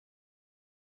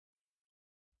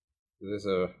This is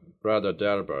a brother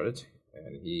Delbert,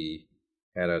 and he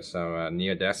had some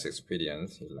near-death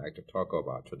experience he'd like to talk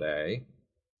about today.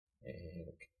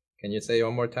 And can you say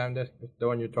one more time that the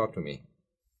one you talked to me?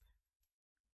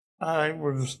 I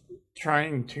was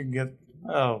trying to get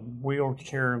a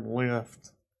wheelchair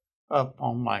lift up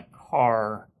on my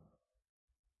car,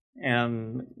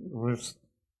 and it was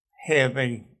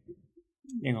heavy.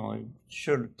 It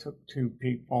should have took two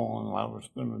people, and I was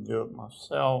going to do it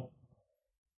myself.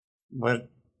 But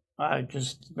I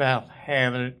just about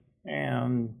had it,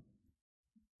 and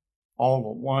all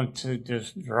at once it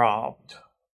just dropped.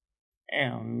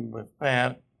 And with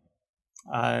that,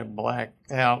 I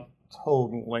blacked out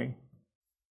totally.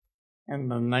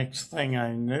 And the next thing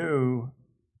I knew,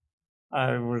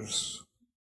 I was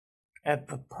at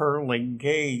the Pearly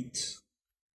gates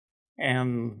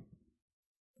and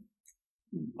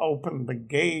opened the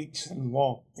gates and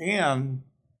walked in,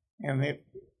 and it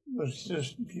was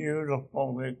just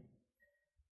beautiful.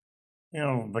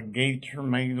 The gates are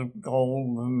made of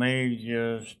gold and they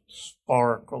just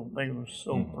sparkled. They were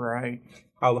so bright.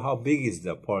 How big is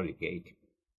the Pearly gate?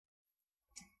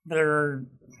 They're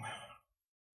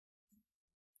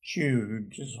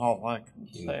huge, is all I can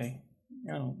say.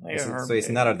 They are. So it's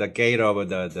big. not the gate of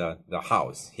the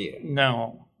house here.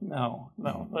 No.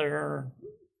 They're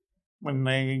when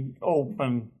they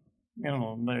open,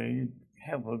 they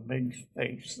have a big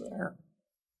space there.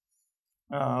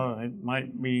 It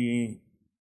might be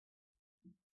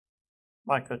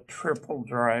like a triple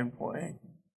driveway.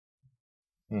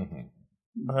 Mm-hmm.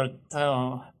 But,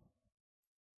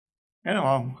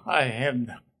 I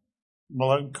had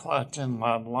blood clots in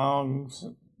my lungs.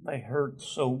 They hurt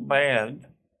so bad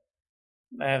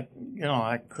that,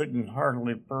 I couldn't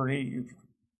hardly breathe.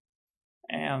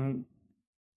 And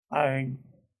I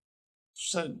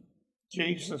said,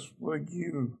 Jesus, would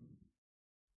you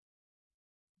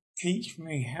teach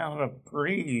me how to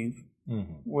breathe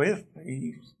with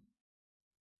these,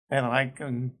 that I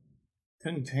can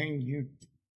continue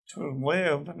to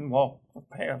live and walk the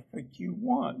path that you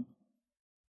want,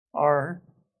 or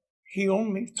heal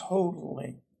me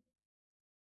totally.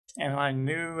 And I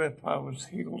knew if I was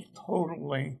healed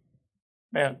totally,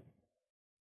 that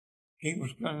he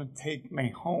was going to take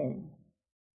me home.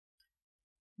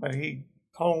 But he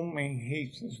told me, he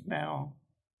says, now,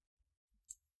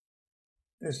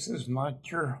 this is not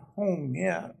your home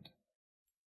yet.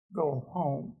 Go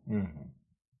home. Mm-hmm.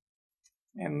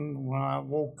 And when I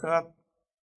woke up,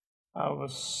 I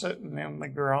was sitting in the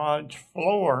garage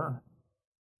floor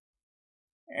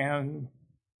and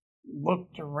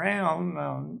looked around.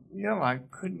 I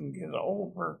couldn't get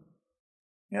over.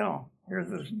 Here's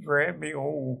this drabby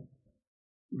old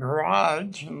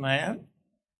garage and that.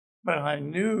 But I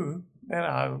knew that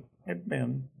I had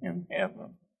been in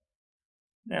heaven.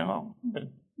 But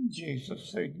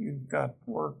Jesus said, you've got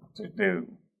work to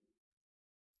do.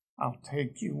 I'll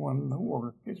take you when the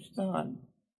work is done.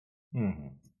 Mm-hmm.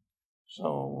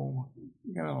 So,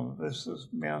 this has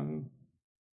been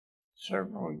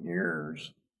several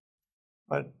years,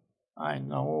 but I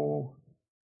know,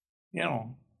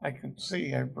 I can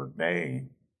see every day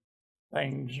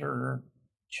things are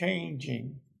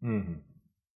changing. Mm-hmm.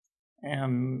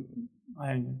 And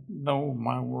I know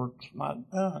my work's not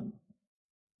done.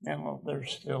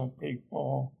 There's still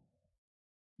people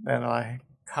that I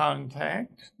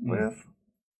contact with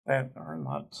that are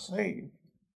not saved.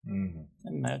 Mm-hmm.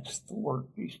 And that's the work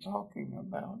he's talking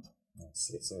about. I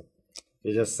see. So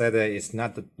you just said that it's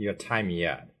not your time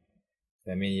yet.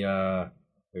 I mean,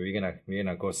 we're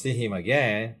gonna go see him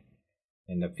again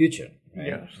in the future, right?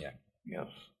 Yes. Yeah. Yes.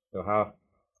 So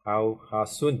how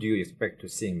soon do you expect to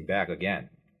see him back again?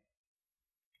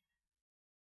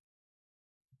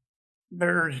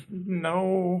 There's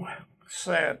no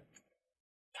set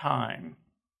time.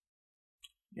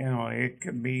 It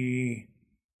could be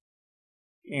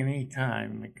any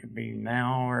time. It could be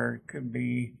now, or it could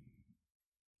be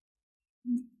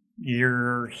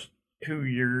years, 2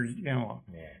 years. Yeah.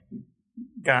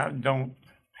 God don't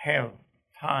have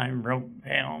time wrote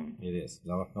down. It is.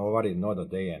 Nobody knows the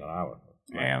day and hour.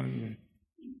 Right. And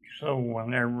so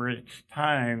whenever it's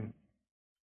time,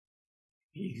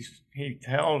 he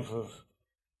tells us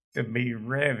to be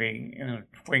ready in a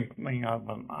twinkling of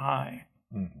an eye.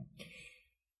 Mm-hmm.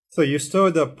 So you saw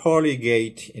the pearly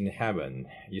gate in heaven.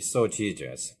 You saw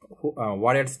Jesus.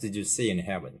 What else did you see in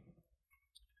heaven?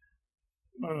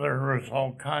 Well, there was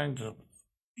all kinds of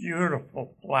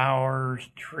beautiful flowers,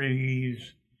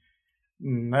 trees,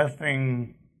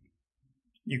 nothing.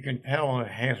 You can tell it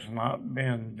has not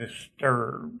been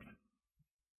disturbed.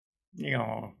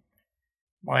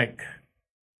 Like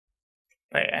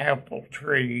the apple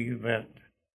tree that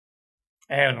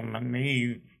Adam and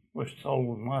Eve was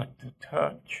told not to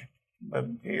touch,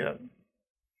 but did.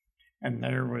 And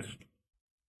there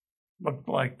looked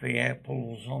like the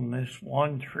apples on this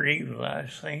one tree that I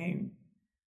seen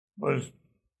was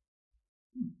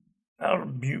about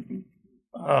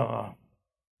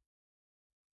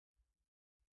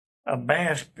a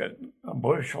basket, a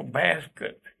bushel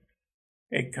basket.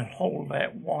 It could hold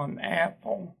that one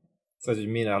apple. So you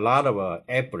mean a lot of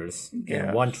apples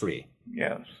in one tree?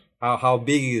 Yes. How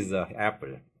big is the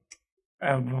apple?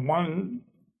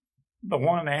 The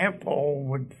one apple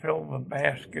would fill the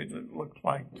basket, it looked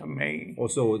like to me.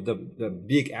 Also, the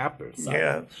big apples.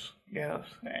 Yes.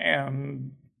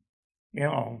 And,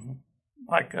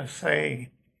 like I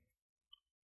say,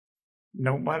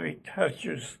 nobody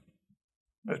touches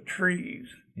the trees.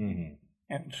 Mm-hmm.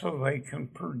 And so they can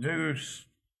produce,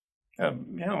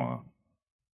 unreal.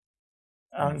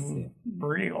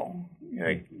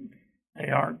 They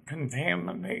aren't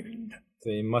contaminated. So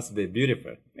it must be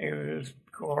beautiful. It is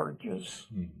gorgeous.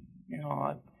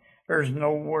 Mm-hmm. There's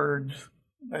no words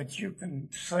that you can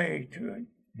say to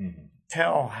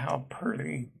tell how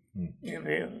pretty it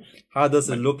is. How does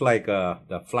it look like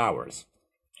the flowers?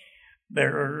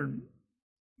 They're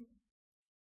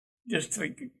just,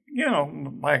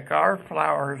 like our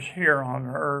flowers here on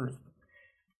Earth,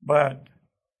 but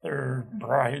they're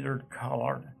brighter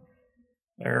color.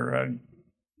 They're,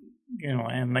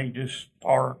 and they just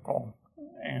sparkle.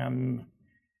 And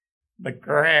the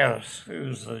grass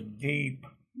is a deep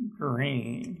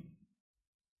green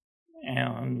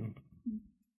and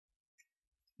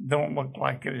don't look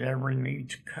like it ever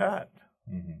needs cut.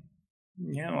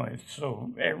 Mm-hmm.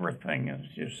 So everything is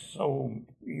just so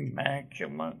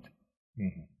immaculate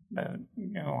that,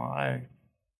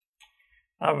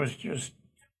 I was just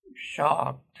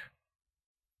shocked.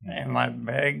 And I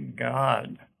begged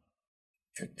God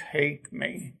to take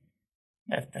me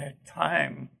at that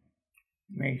time.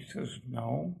 And he says,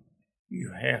 no,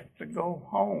 you have to go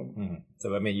home. Mm-hmm.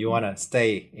 So, you want to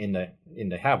stay in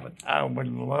the heaven? I would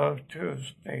love to have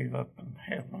stayed up in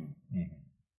heaven. Mm-hmm.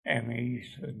 And he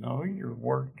said, no, your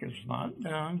work is not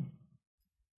done.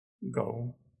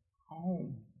 Go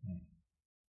home.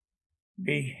 Mm-hmm.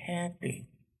 Be happy.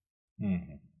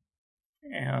 Mm-hmm.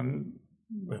 And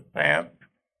with that,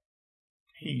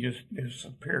 he just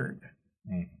disappeared.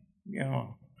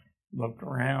 Mm-hmm. Looked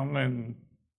around and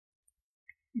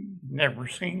never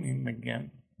seen him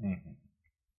again. Mm-hmm.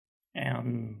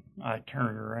 And I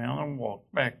turned around and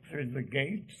walked back through the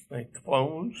gates. They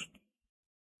closed.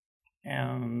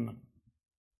 And a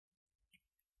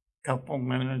couple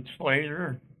minutes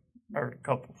later, or a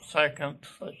couple seconds,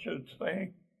 I should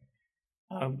say,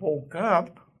 I woke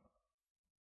up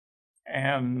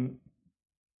and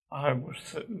I was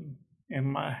sitting in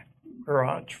my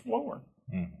garage floor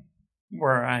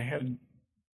where I had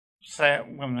sat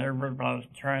when everybody was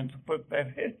trying to put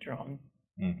that hitch on.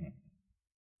 Mm-hmm.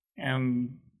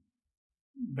 And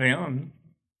then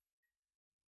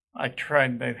I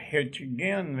tried that hitch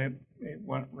again. It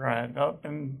went right up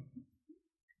and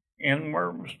in where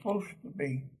it was supposed to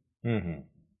be. Mm-hmm.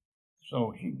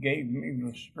 So he gave me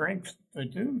the strength to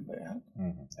do that.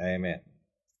 Mm-hmm. Amen.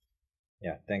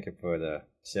 Yeah, thank you for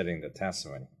sharing the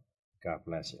testimony. God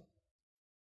bless you.